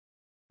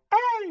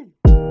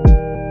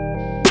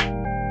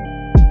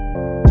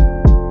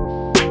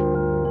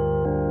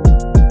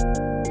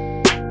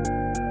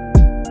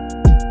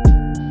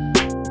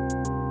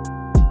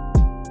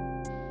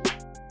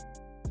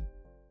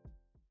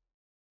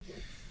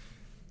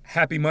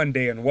Happy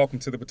Monday and welcome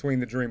to the Between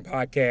the Dream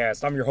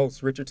podcast. I'm your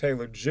host, Richard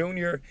Taylor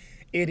Jr.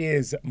 It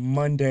is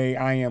Monday.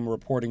 I am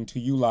reporting to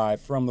you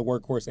live from the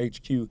Workhorse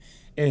HQ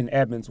in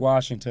Edmonds,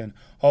 Washington.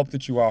 Hope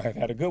that you all have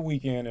had a good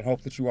weekend and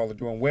hope that you all are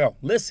doing well.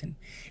 Listen,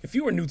 if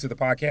you are new to the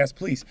podcast,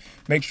 please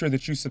make sure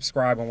that you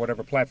subscribe on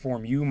whatever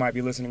platform you might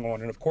be listening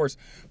on. And of course,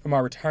 for my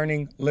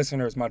returning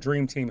listeners, my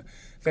dream team,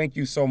 thank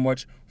you so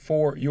much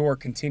for your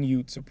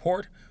continued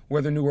support.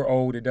 Whether new or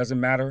old, it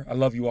doesn't matter. I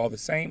love you all the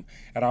same.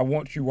 And I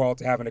want you all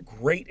to have a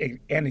great,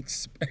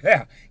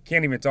 can't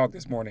even talk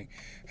this morning,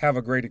 have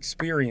a great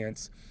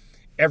experience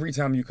every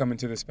time you come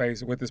into this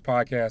space with this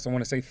podcast. I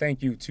want to say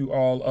thank you to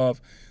all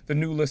of the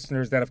new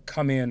listeners that have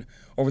come in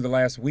over the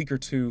last week or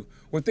two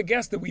with the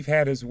guests that we've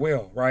had as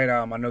well, right?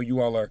 I know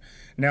you all are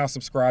now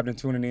subscribed and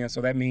tuning in,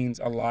 so that means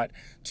a lot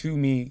to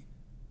me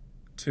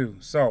too.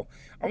 So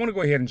I want to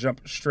go ahead and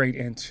jump straight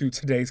into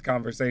today's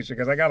conversation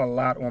because I got a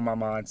lot on my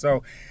mind.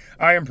 So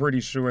I am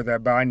pretty sure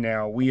that by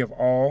now we have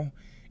all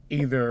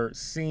either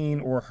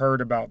seen or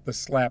heard about the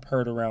slap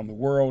heard around the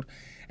world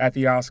at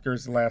the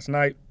Oscars last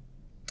night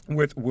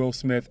with Will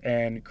Smith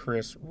and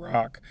Chris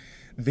Rock.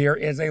 There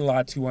is a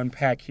lot to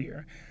unpack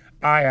here.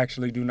 I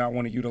actually do not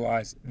want to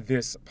utilize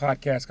this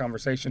podcast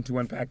conversation to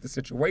unpack the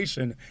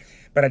situation,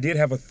 but I did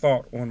have a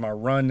thought on my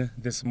run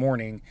this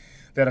morning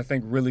that I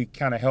think really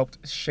kind of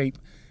helped shape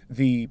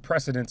the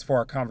precedents for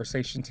our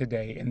conversation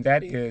today. And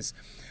that is,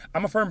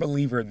 I'm a firm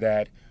believer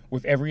that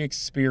with every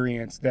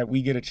experience that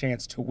we get a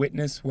chance to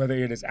witness, whether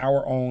it is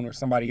our own or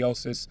somebody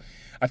else's,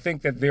 I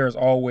think that there is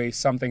always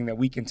something that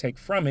we can take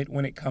from it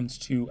when it comes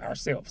to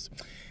ourselves.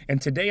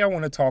 And today I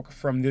want to talk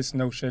from this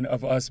notion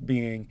of us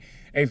being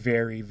a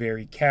very,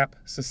 very cap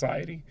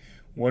society.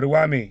 What do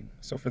I mean?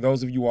 So for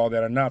those of you all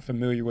that are not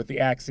familiar with the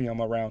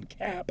axiom around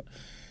cap,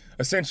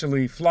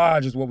 essentially,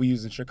 flage is what we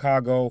use in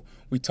Chicago.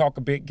 We talk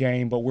a big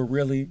game, but we're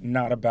really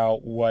not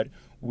about what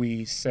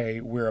we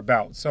say we're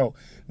about. So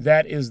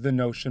that is the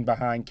notion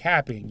behind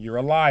capping. You're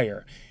a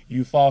liar.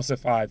 You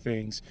falsify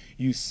things.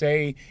 You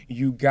say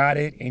you got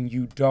it and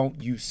you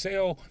don't. You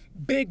sell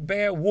big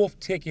bad wolf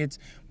tickets,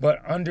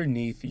 but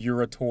underneath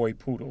you're a toy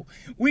poodle.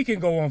 We can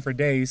go on for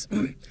days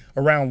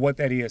around what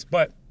that is,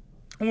 but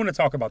I want to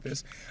talk about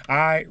this.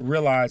 I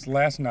realized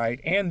last night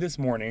and this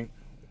morning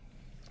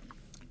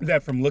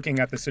that from looking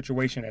at the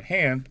situation at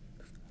hand,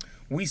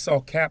 we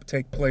saw cap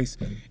take place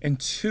in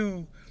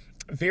two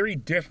very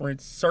different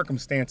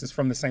circumstances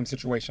from the same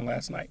situation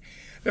last night.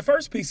 The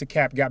first piece of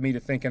cap got me to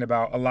thinking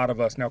about a lot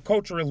of us. Now,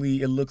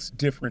 culturally, it looks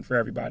different for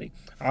everybody.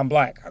 I'm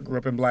black. I grew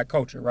up in black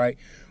culture, right?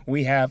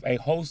 We have a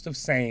host of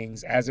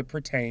sayings as it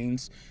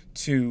pertains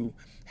to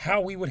how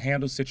we would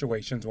handle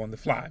situations on the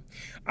fly,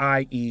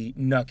 i.e.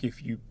 knuck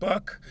if you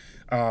buck,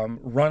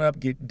 run up,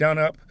 get done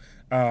up,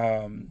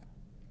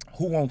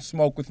 who won't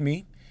smoke with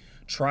me,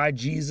 try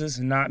Jesus,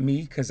 not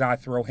me, because I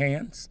throw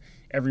hands.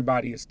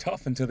 Everybody is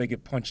tough until they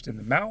get punched in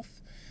the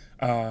mouth.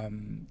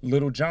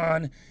 Little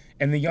John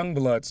and the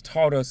Youngbloods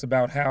taught us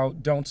about how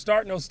don't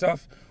start no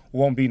stuff,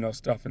 won't be no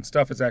stuff. And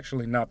stuff is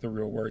actually not the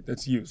real word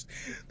that's used.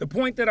 The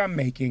point that I'm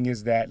making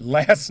is that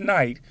last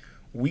night,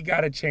 we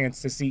got a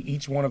chance to see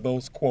each one of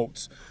those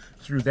quotes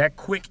through that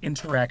quick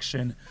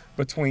interaction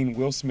between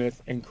Will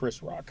Smith and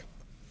Chris Rock.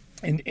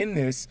 And in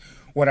this,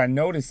 what I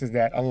noticed is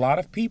that a lot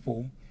of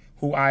people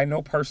who I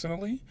know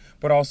personally,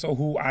 but also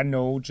who I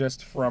know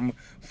just from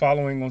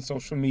following on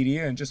social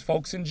media and just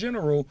folks in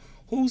general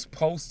whose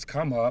posts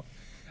come up,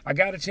 I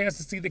got a chance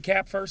to see the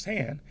cap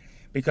firsthand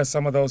because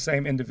some of those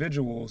same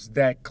individuals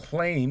that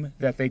claim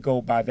that they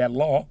go by that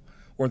law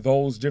or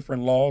those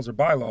different laws or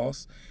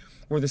bylaws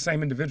were the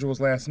same individuals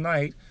last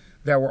night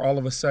that were all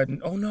of a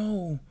sudden, oh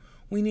no,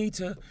 we need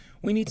to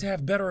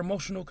have better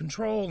emotional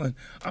control, and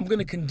I'm going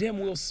to condemn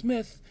Will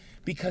Smith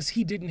because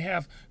he didn't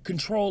have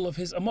control of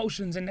his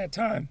emotions in that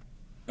time.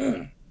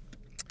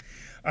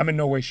 I'm in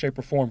no way, shape,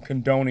 or form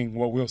condoning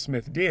what Will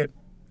Smith did.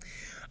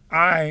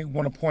 I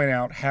want to point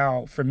out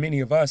how, for many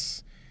of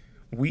us,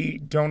 we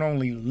don't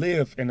only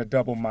live in a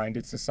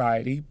double-minded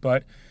society,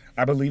 but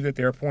I believe that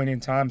there are points in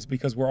times,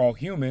 because we're all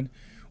human,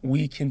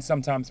 we can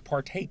sometimes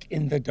partake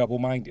in the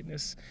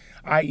double-mindedness,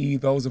 i.e.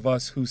 those of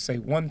us who say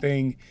one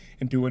thing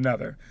and do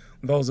another,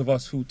 those of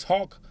us who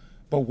talk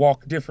but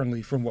walk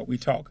differently from what we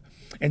talk.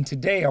 And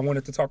today I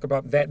wanted to talk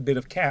about that bit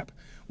of cap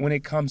when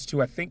it comes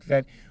to, I think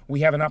that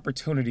we have an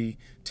opportunity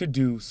to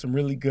do some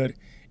really good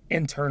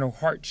internal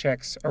heart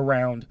checks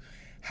around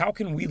how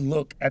can we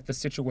look at the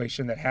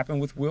situation that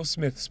happened with Will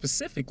Smith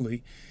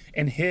specifically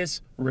and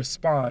his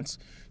response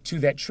to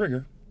that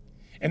trigger,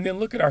 and then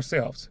look at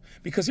ourselves.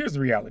 Because here's the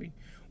reality.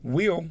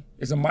 Will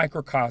is a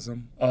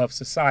microcosm of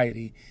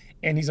society,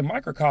 and he's a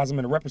microcosm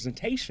and a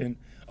representation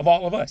of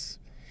all of us.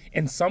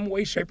 In some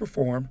way, shape, or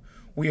form,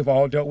 We have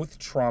all dealt with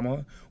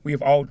trauma. We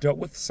have all dealt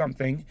with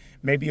something.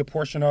 Maybe a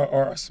portion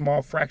or a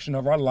small fraction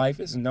of our life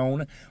is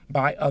known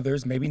by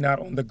others, maybe not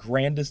on the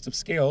grandest of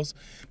scales,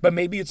 but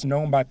maybe it's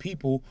known by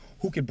people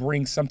who could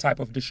bring some type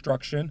of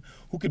destruction,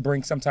 who could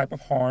bring some type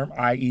of harm,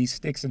 i.e.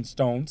 sticks and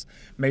stones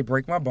may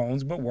break my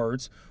bones, but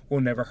words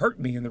will never hurt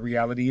me. And the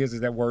reality is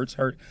that words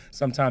hurt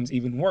sometimes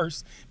even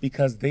worse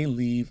because they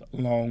leave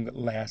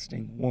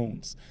long-lasting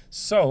wounds.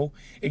 So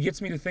it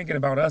gets me to thinking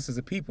about us as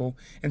a people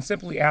and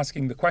simply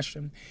asking the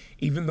question,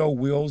 even though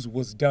Will's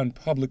was done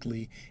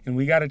publicly and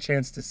we got a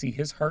chance to see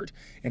his hurt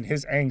and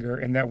his anger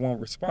in that one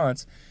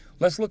response,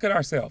 let's look at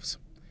ourselves.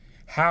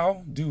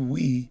 How do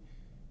we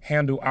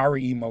handle our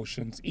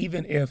emotions,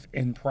 even if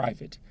in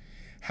private?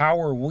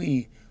 How are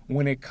we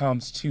when it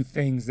comes to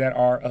things that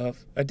are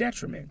of a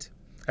detriment?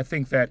 I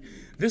think that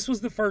this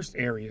was the first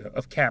area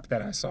of cap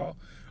that I saw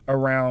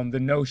around the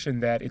notion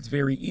that it's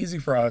very easy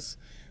for us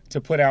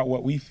to put out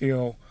what we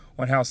feel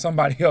on how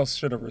somebody else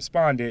should have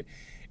responded.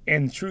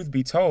 And truth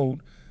be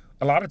told,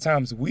 a lot of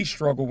times we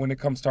struggle when it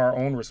comes to our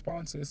own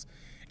responses.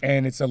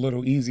 And it's a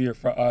little easier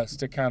for us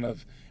to kind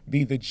of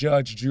be the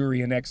judge,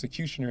 jury, and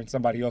executioner in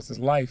somebody else's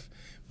life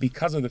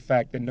because of the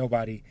fact that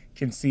nobody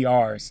can see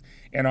ours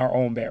and our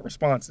own bad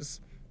responses.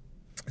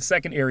 The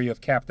second area of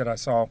cap that I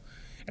saw,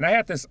 and I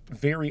had this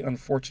very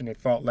unfortunate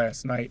thought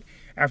last night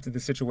after the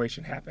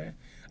situation happened.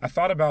 I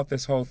thought about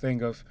this whole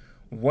thing of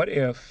what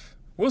if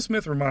Will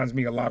Smith reminds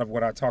me a lot of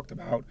what I talked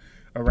about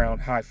around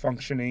high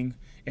functioning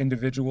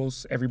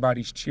individuals,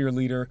 everybody's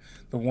cheerleader,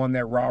 the one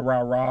that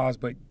rah-rah-rahs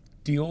but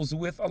deals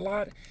with a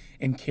lot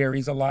and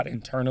carries a lot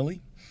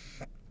internally.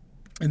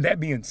 And that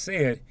being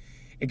said,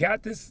 it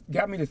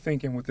got me to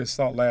thinking with this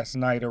thought last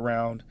night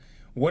around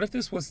what if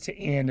this was to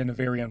end in a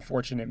very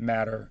unfortunate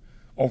matter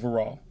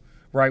overall,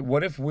 right?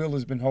 What if Will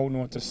has been holding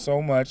on to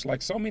so much,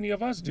 like so many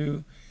of us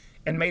do,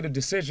 and made a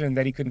decision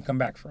that he couldn't come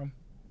back from?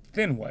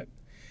 Then what?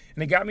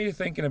 And it got me to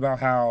thinking about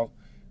how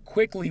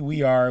quickly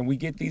we are, and we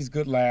get these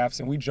good laughs,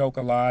 and we joke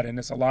a lot, and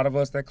it's a lot of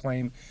us that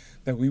claim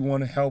that we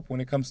want to help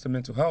when it comes to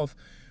mental health.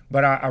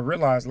 But I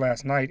realized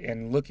last night,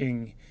 and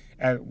looking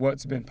at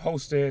what's been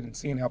posted and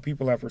seeing how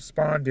people have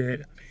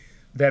responded,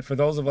 that for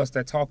those of us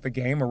that talk the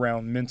game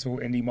around mental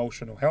and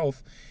emotional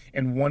health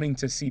and wanting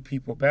to see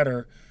people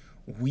better,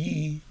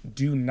 we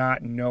do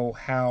not know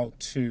how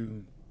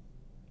to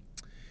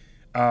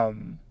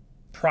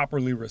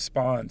properly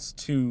respond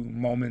to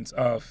moments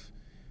of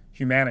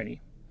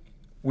humanity.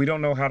 We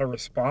don't know how to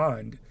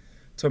respond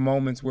to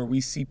moments where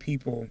we see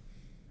people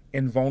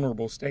in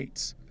vulnerable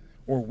states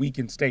or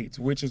weakened states,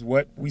 which is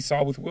what we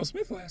saw with Will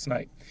Smith last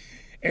night.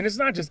 And it's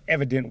not just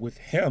evident with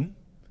him.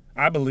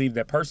 I believe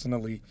that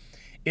personally,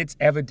 it's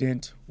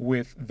evident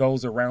with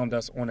those around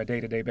us on a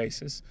day-to-day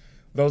basis,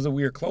 those that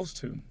we are close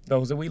to,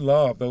 those that we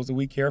love, those that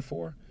we care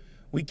for.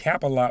 We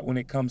cap a lot when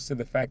it comes to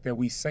the fact that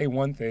we say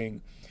one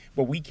thing,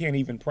 but we can't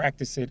even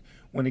practice it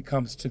when it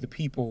comes to the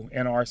people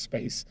in our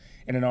space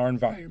and in our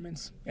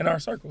environments, in our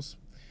circles.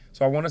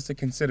 So I want us to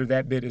consider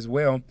that bit as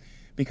well,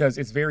 because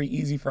it's very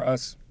easy for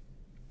us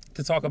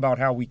to talk about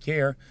how we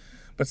care.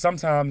 But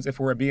sometimes, if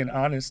we're being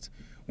honest,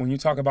 when you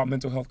talk about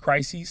mental health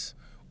crises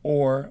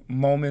or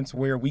moments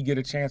where we get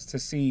a chance to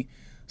see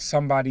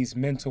somebody's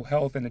mental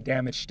health in a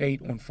damaged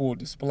state on full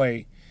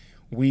display,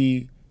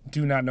 we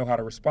do not know how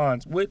to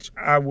respond, which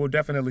I will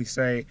definitely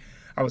say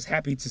I was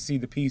happy to see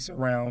the piece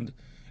around.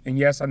 And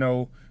yes, I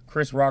know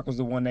Chris Rock was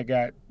the one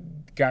that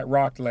got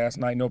rocked last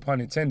night, no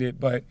pun intended,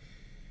 but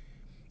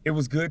it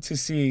was good to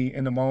see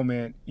in the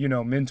moment,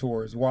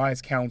 mentors,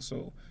 wise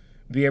counsel,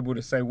 be able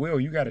to say, Will,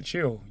 you got to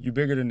chill. You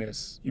bigger than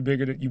this. You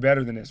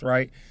better than this,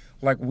 right?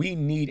 Like, we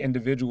need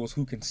individuals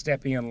who can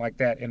step in like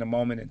that in a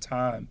moment in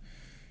time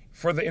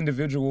for the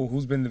individual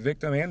who's been the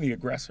victim and the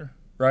aggressor,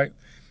 right?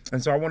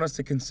 And so I want us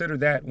to consider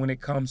that when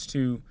it comes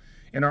to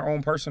in our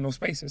own personal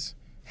spaces.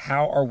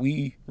 How are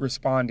we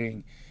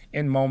responding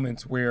in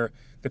moments where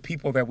the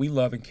people that we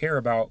love and care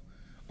about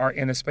are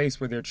in a space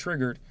where they're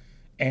triggered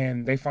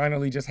and they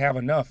finally just have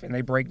enough and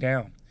they break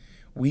down?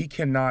 We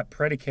cannot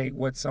predicate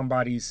what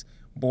somebody's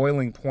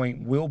boiling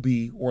point will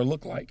be or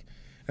look like.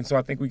 And so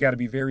I think we got to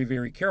be very,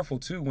 very careful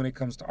too when it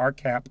comes to our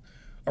cap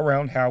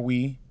around how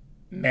we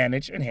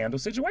manage and handle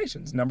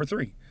situations. Number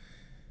 3,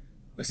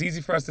 it's easy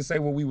for us to say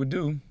what we would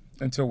do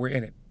until we're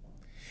in it.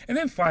 And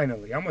then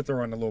finally, I'm going to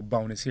throw in a little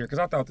bonus here because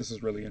I thought this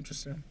was really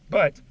interesting.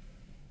 But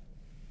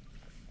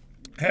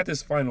I had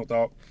this final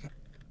thought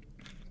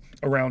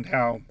around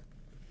how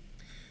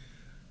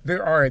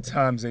there are at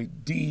times a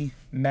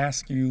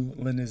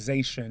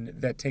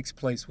demasculinization that takes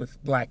place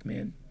with black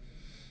men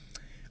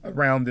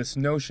around this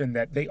notion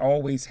that they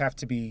always have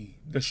to be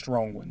the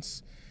strong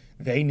ones.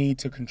 They need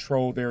to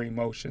control their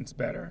emotions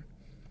better.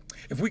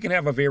 If we can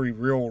have a very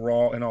real,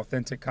 raw, and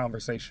authentic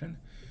conversation,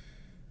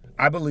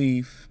 I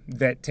believe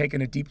that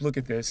taking a deep look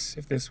at this,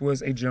 if this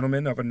was a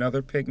gentleman of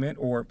another pigment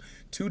or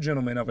 2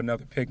 gentlemen of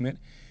another pigment,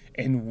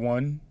 and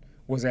one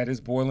was at his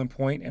boiling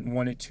point and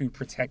wanted to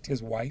protect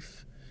his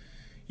wife,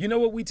 you know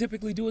what we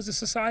typically do as a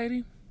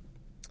society?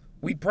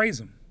 We'd praise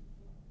him.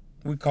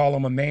 We'd call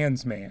him a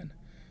man's man.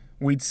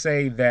 We'd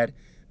say that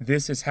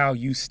This is how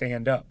you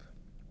stand up.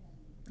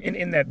 And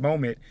in that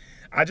moment,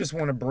 I just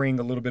want to bring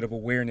a little bit of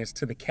awareness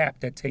to the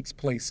cap that takes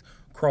place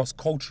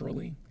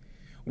cross-culturally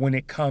when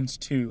it comes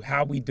to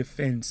how we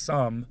defend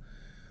some,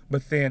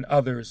 but then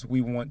others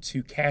we want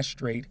to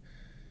castrate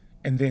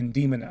and then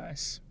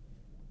demonize.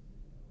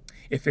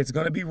 If it's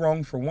going to be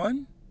wrong for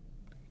one,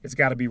 it's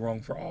got to be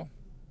wrong for all.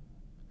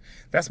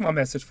 That's my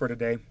message for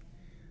today.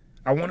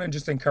 I want to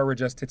just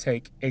encourage us to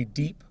take a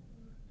deep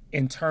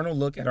internal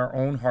look at our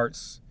own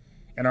hearts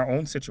and our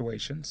own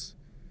situations.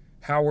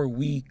 How are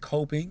we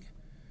coping?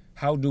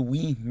 How do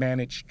we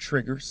manage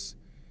triggers?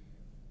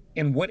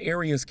 In what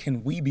areas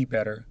can we be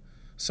better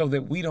so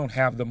that we don't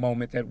have the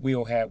moment that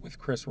Will had with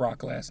Chris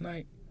Rock last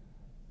night?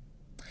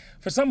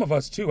 For some of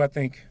us too, I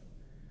think,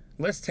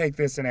 let's take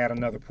this and add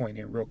another point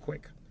in real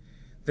quick.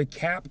 The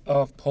cap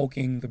of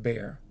poking the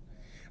bear.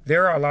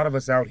 There are a lot of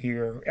us out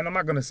here, and I'm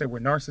not going to say we're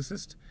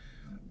narcissists,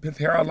 but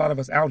there are a lot of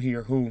us out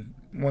here who,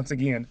 once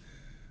again,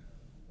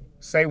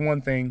 say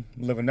one thing,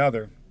 live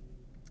another.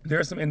 There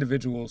are some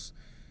individuals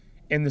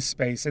in this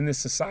space, in this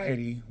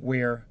society,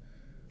 where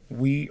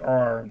we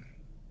are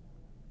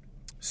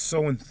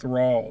so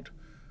enthralled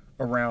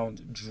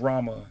around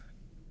drama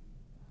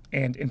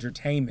and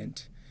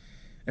entertainment.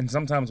 And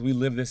sometimes we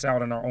live this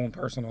out in our own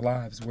personal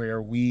lives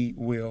where we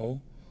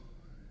will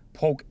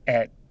poke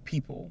at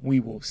people. We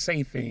will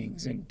say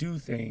things and do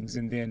things,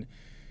 and then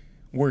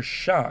we're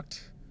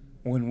shocked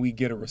when we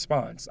get a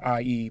response,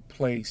 i.e.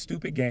 play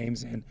stupid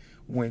games and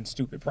win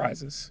stupid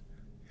prizes.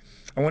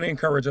 I want to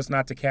encourage us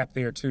not to cap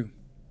there too.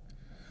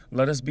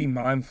 Let us be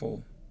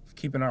mindful of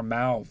keeping our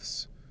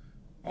mouths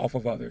off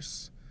of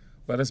others.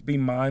 Let us be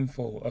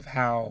mindful of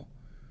how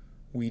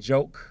we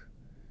joke,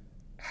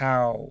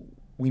 how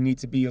we need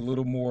to be a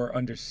little more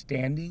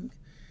understanding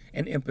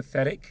and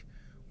empathetic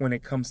when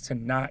it comes to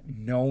not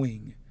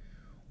knowing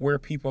where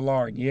people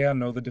are. And yeah, I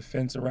know the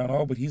defense around,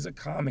 oh, but he's a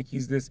comic,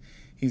 he's this,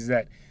 he's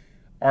that.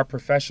 Our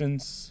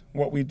professions,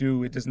 what we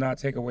do, it does not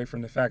take away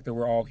from the fact that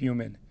we're all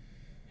human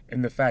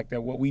and the fact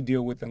that what we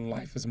deal with in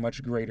life is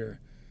much greater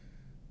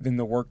than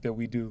the work that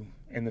we do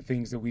and the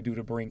things that we do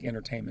to bring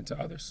entertainment to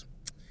others.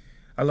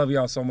 I love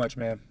y'all so much,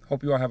 man.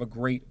 Hope you all have a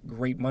great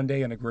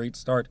Monday and a great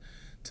start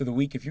to the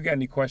week. If you got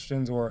any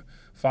questions or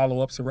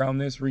follow-ups around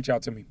this, reach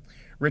out to me.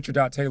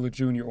 Richard.Taylor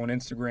Jr. on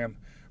Instagram,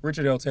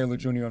 Richard L. Taylor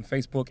Jr. on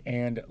Facebook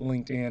and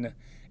LinkedIn,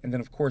 and then,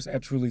 of course,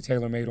 at Truly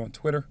Taylor Made on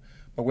Twitter.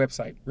 My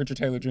website,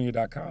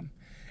 richardtaylorjr.com.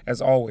 As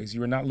always,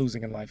 you are not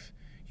losing in life.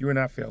 You are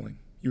not failing.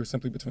 You are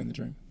simply between the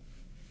dream.